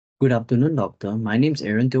Good afternoon, doctor. My name is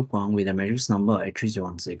Aaron Teo Kwang with a matrix number at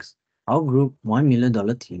 3016. Our group $1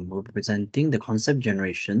 million team will be presenting the concept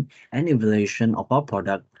generation and evaluation of our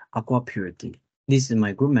product, Aqua Purity. This is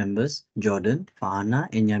my group members, Jordan, Fahana,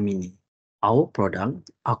 and Yamini. Our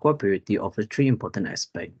product, Aqua Purity, offers three important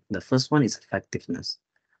aspects. The first one is effectiveness.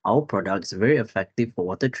 Our product is very effective for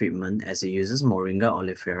water treatment as it uses Moringa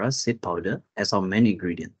oleifera seed powder as our main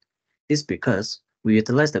ingredient. This because we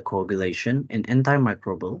utilize the coagulation and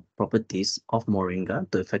antimicrobial properties of moringa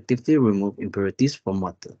to effectively remove impurities from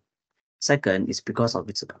water. Second is because of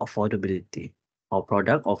its affordability. Our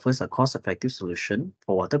product offers a cost-effective solution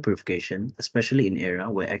for water purification, especially in areas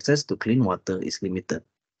where access to clean water is limited.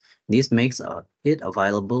 This makes it a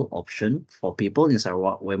viable option for people in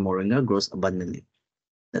Sarawak where moringa grows abundantly.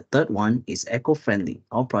 The third one is eco-friendly.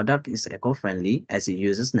 Our product is eco-friendly as it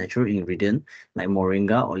uses natural ingredients like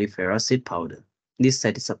Moringa oleifera seed powder. This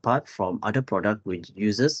sets it apart from other products which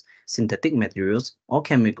uses synthetic materials or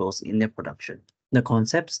chemicals in their production. The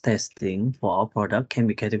concepts testing for our product can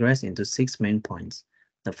be categorized into six main points.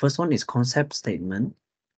 The first one is concept statement.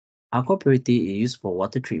 Aqua Purity is used for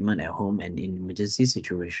water treatment at home and in emergency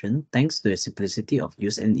situation thanks to the simplicity of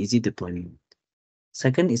use and easy deployment.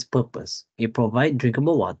 Second is purpose. It provides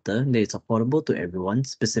drinkable water that is affordable to everyone,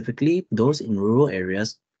 specifically those in rural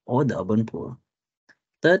areas or the urban poor.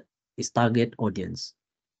 Third is target audience.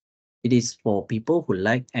 It is for people who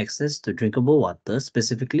lack access to drinkable water,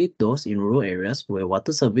 specifically those in rural areas where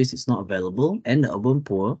water service is not available and the urban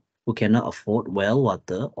poor who cannot afford well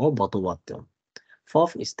water or bottled water.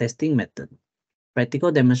 Fourth is testing method. Practical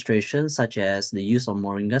demonstrations such as the use of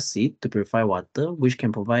moringa seed to purify water, which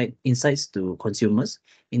can provide insights to consumers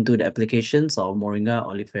into the applications of moringa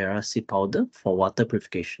oleifera seed powder for water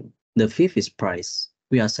purification. The fifth is price.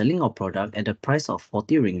 We are selling our product at the price of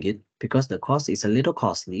 40 ringgit because the cost is a little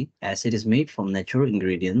costly as it is made from natural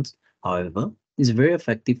ingredients. However, it's very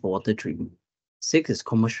effective for water treatment. Six is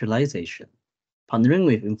commercialization. Partnering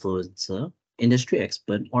with influencer, industry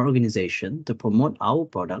expert, or organization to promote our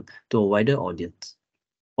product to a wider audience.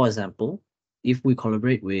 For example, if we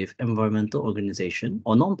collaborate with environmental organization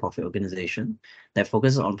or non-profit organization that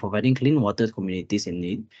focuses on providing clean water to communities in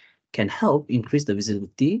need, can help increase the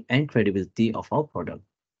visibility and credibility of our product.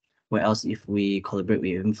 Whereas if we collaborate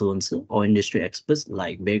with influencer or industry experts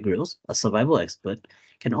like Bear Grylls, a survival expert,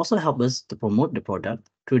 can also help us to promote the product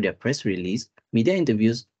through their press release, media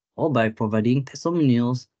interviews, or by providing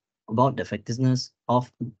testimonials about the effectiveness of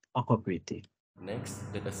aqua purity. Next,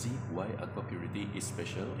 let us see why aqua purity is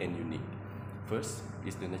special and unique. First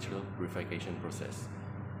is the natural purification process.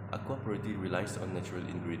 Aqua purity relies on natural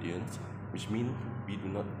ingredients, which mean we do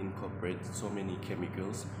not incorporate so many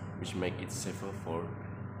chemicals which make it safer for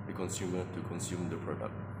the consumer to consume the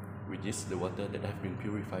product, which is the water that have been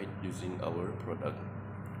purified using our product.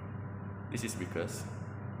 This is because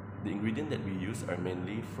the ingredients that we use are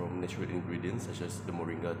mainly from natural ingredients such as the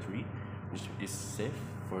moringa tree, which is safe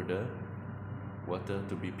for the water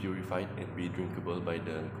to be purified and be drinkable by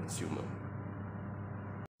the consumer.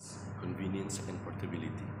 Convenience and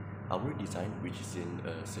portability. Our design, which is in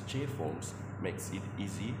sachet forms, makes it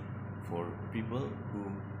easy for people who,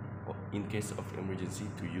 in case of emergency,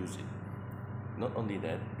 to use it. Not only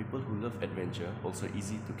that, people who love adventure also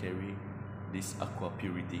easy to carry this aqua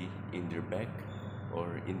purity in their bag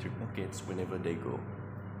or in their pockets whenever they go.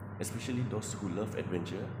 Especially those who love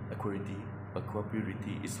adventure, aqua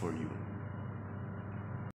purity is for you.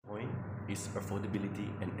 Point is affordability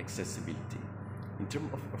and accessibility. In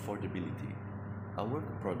terms of affordability, our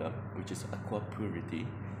product, which is Aqua Purity,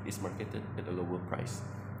 is marketed at a lower price.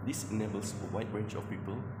 This enables a wide range of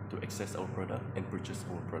people to access our product and purchase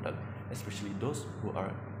our product, especially those who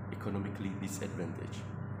are economically disadvantaged.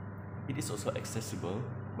 It is also accessible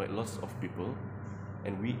by lots of people,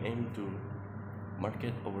 and we aim to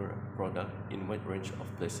market our product in wide range of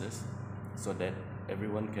places so that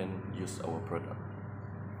everyone can use our product.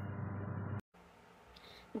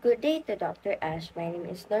 Good day to Dr. Ash. My name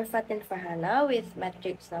is Nurfatin Farhana with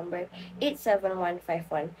matrix number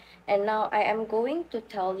 87151. And now I am going to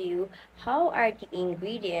tell you how are the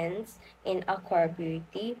ingredients in Aqua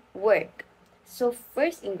Purity work. So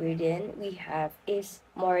first ingredient we have is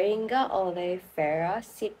Moringa oleifera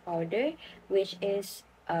seed powder, which is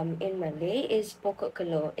in Malay is pokok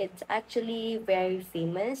kelo. It's actually very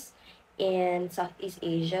famous in Southeast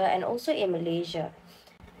Asia and also in Malaysia.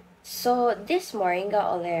 So this Moringa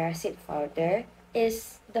oleifera seed powder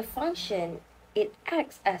is the function. It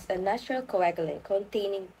acts as a natural coagulant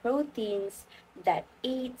containing proteins that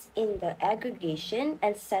aids in the aggregation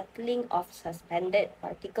and settling of suspended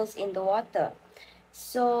particles in the water.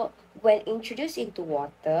 So, when introduced into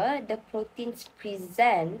water, the proteins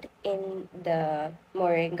present in the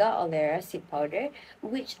Moringa olearia seed powder,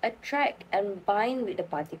 which attract and bind with the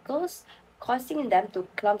particles, causing them to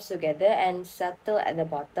clump together and settle at the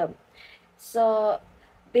bottom. So,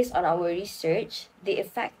 based on our research, the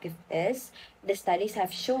effectiveness, the studies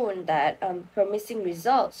have shown that promising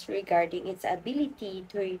results regarding its ability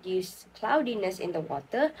to reduce cloudiness in the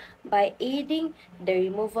water by aiding the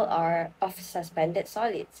removal of suspended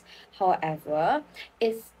solids. However,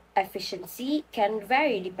 its efficiency can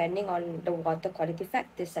vary depending on the water quality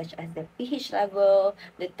factors such as the pH level,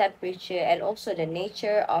 the temperature, and also the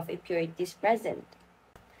nature of impurities present.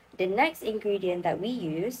 The next ingredient that we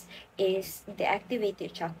use is the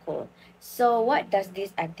activated charcoal. So what does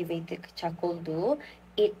this activated charcoal do?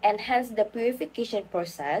 It enhances the purification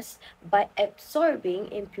process by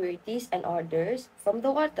absorbing impurities and odors from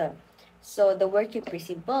the water. So the working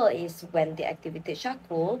principle is when the activated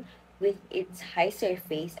charcoal with its high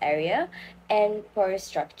surface area and porous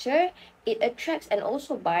structure, it attracts and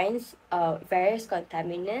also binds various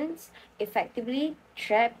contaminants, effectively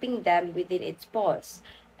trapping them within its pores.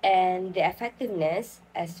 And the effectiveness,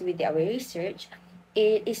 as with our research,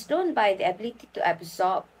 it is known by the ability to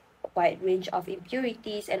absorb a wide range of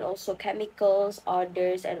impurities and also chemicals,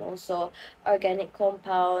 odors, and also organic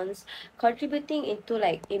compounds, contributing into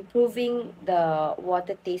like improving the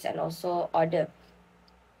water taste and also odor.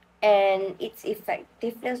 And its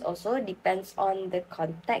effectiveness also depends on the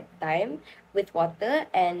contact time with water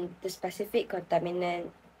and the specific contaminants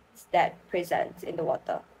that present in the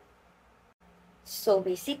water. So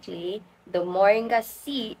basically, the moringa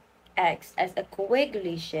seed acts as a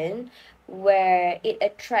coagulation where it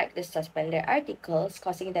attracts the suspended particles,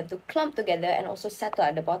 causing them to clump together and also settle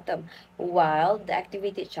at the bottom. While the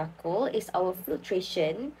activated charcoal is our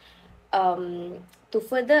filtration to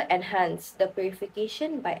further enhance the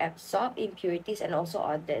purification by absorb impurities and also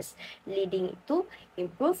others, leading to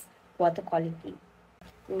improved water quality.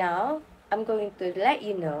 Now, I'm going to let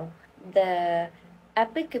you know the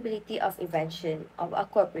applicability of invention of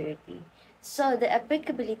aqua purity. So, the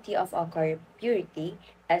applicability of aqua purity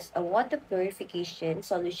as a water purification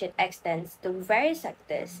solution extends to various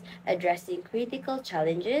sectors, addressing critical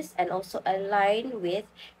challenges and also align with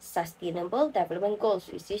Sustainable Development Goals,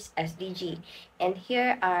 which is SDG. And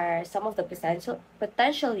here are some of the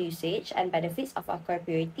potential usage and benefits of aqua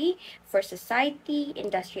purity for society,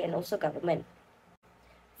 industry, and also government.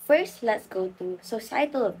 First, let's go to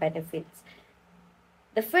societal benefits.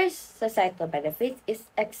 The first societal benefit is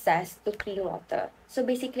access to clean water. So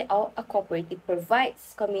basically, our cooperative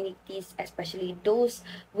provides communities, especially those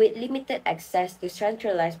with limited access to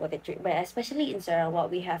centralized water treatment, especially in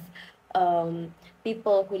Sarawak, we have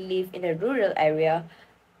people who live in a rural area.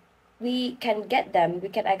 We can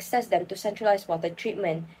access them to centralized water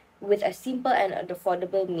treatment with a simple and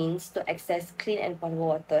affordable means to access clean and potable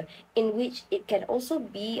water, in which it can also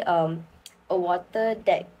be a water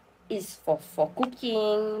that is for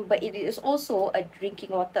cooking, but it is also a drinking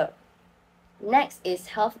water. Next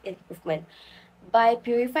is health improvement. By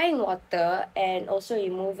purifying water and also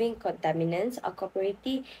removing contaminants, a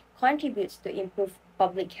cooperative contributes to improve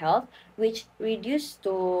public health, which reduce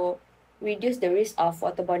the risk of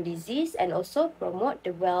waterborne disease and also promote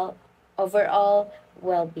the overall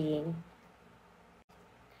well-being.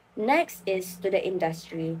 Next is to the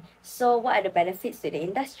industry. So what are the benefits to the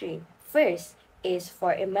industry? First is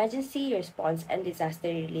for emergency response and disaster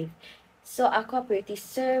relief. So Aqua Purity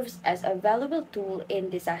serves as a valuable tool in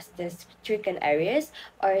disaster-stricken areas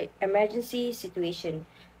or emergency situation.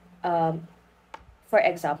 Um, for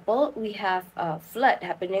example, we have a flood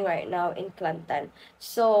happening right now in Kelantan.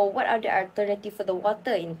 So what are the alternative for the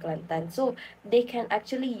water in Kelantan? So they can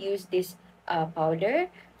actually use this powder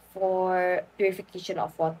for purification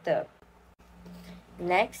of water.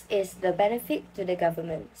 Next is the benefit to the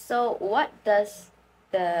government. So what does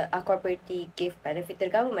the Aquaparty give benefit to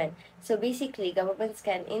the government? So basically, governments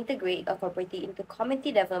can integrate Aquaparty into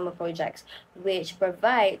community development projects, which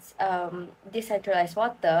provides decentralized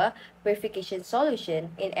water purification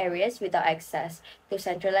solution in areas without access to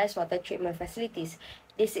centralized water treatment facilities.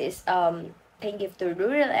 This is can give to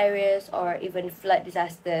rural areas or even flood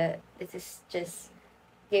disaster. This is just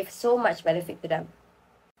give so much benefit to them.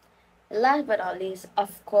 Last but not least,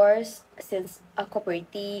 of course, since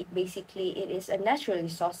aquapority basically it is a natural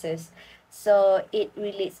resources, so it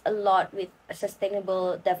relates a lot with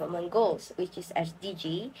sustainable development goals, which is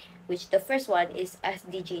SDG, which the first one is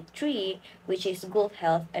SDG 3, which is good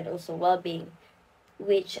health and also well-being,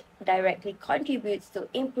 which directly contributes to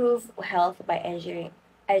improve health by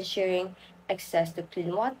ensuring access to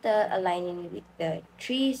clean water, aligning with the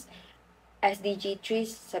trees SDG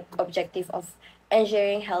 3's objective of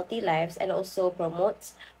ensuring healthy lives and also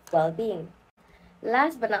promotes well-being.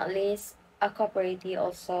 Last but not least, Aquapority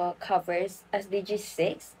also covers SDG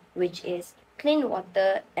 6, which is clean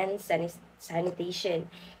water and sanitation.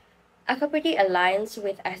 Aquapority aligns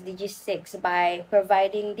with SDG 6 by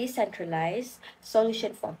providing decentralized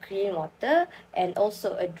solution for clean water and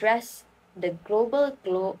also address the global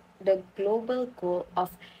goal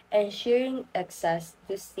of ensuring access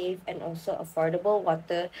to safe and also affordable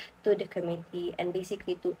water to the community and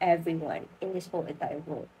basically to everyone in this whole entire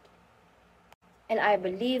world. And I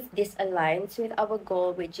believe this aligns with our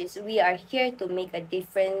goal, which is we are here to make a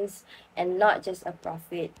difference and not just a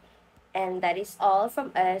profit. And that is all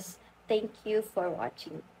from us. Thank you for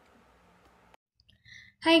watching.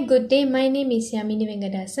 Hi, good day. My name is Yamini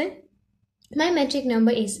Vengadasan. My metric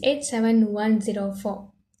number is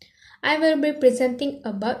 87104. I will be presenting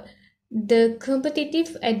about the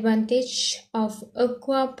competitive advantage of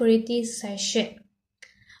Aquapority sachet.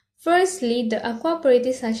 Firstly, the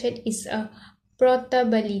Aquapority sachet is a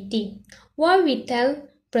portability. Why we tell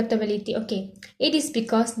portability? Okay, it is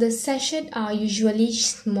because the sachets are usually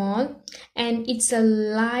small and it's a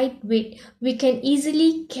lightweight. We can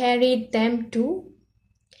easily carry them to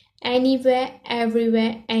anywhere,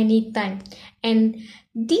 everywhere, anytime. And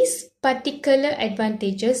these particular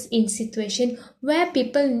advantages in situation where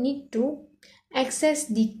people need to access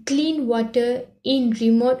the clean water in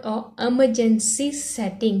remote or emergency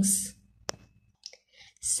settings.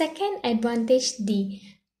 Second advantage the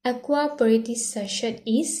Aquapority sachet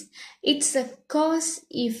is it's a cost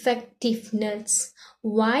effectiveness.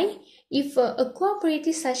 Why? If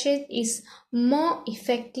Aquapority sachet is more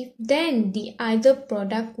effective than the other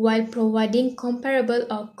product while providing comparable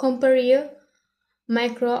or superior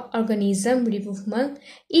microorganism removal,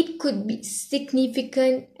 it could be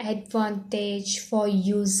significant advantage for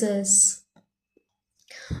users.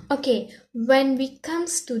 Okay, when we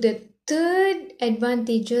comes to the third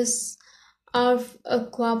advantages of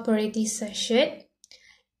Aquapority sachet,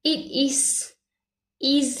 it is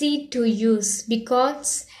easy to use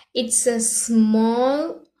because it's a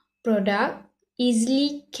small product,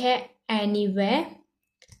 easily carried anywhere.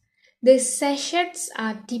 The sachets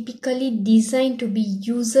are typically designed to be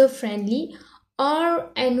user-friendly or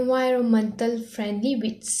environmental friendly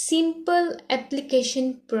with simple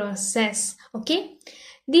application process. Okay,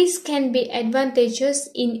 this can be advantageous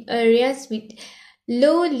in areas with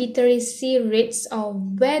low literacy rates or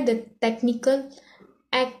where the technical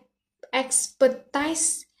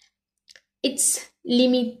expertise is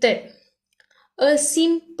limited. A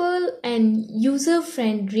simple and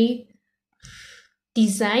user-friendly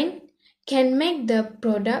design can make the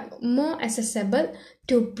product more accessible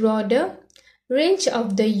to broader range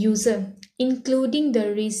of the user, including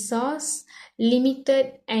the resource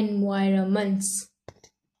limited environments.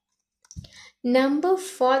 Number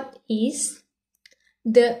 4 is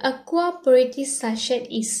the Aquapority sachet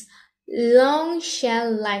is long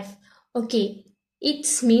shelf life. Okay, it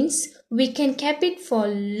means we can keep it for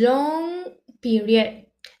long period.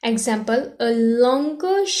 Example, a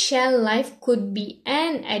longer shelf life could be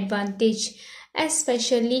an advantage,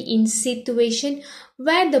 especially in situation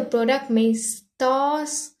where the product may store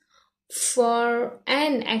for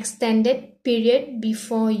an extended period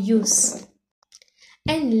before use.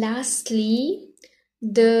 And lastly,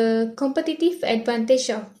 the competitive advantage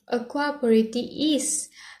of Aquapority is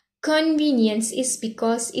convenience is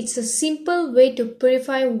because it's a simple way to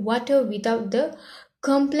purify water without the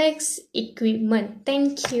complex equipment.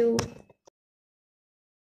 Thank you.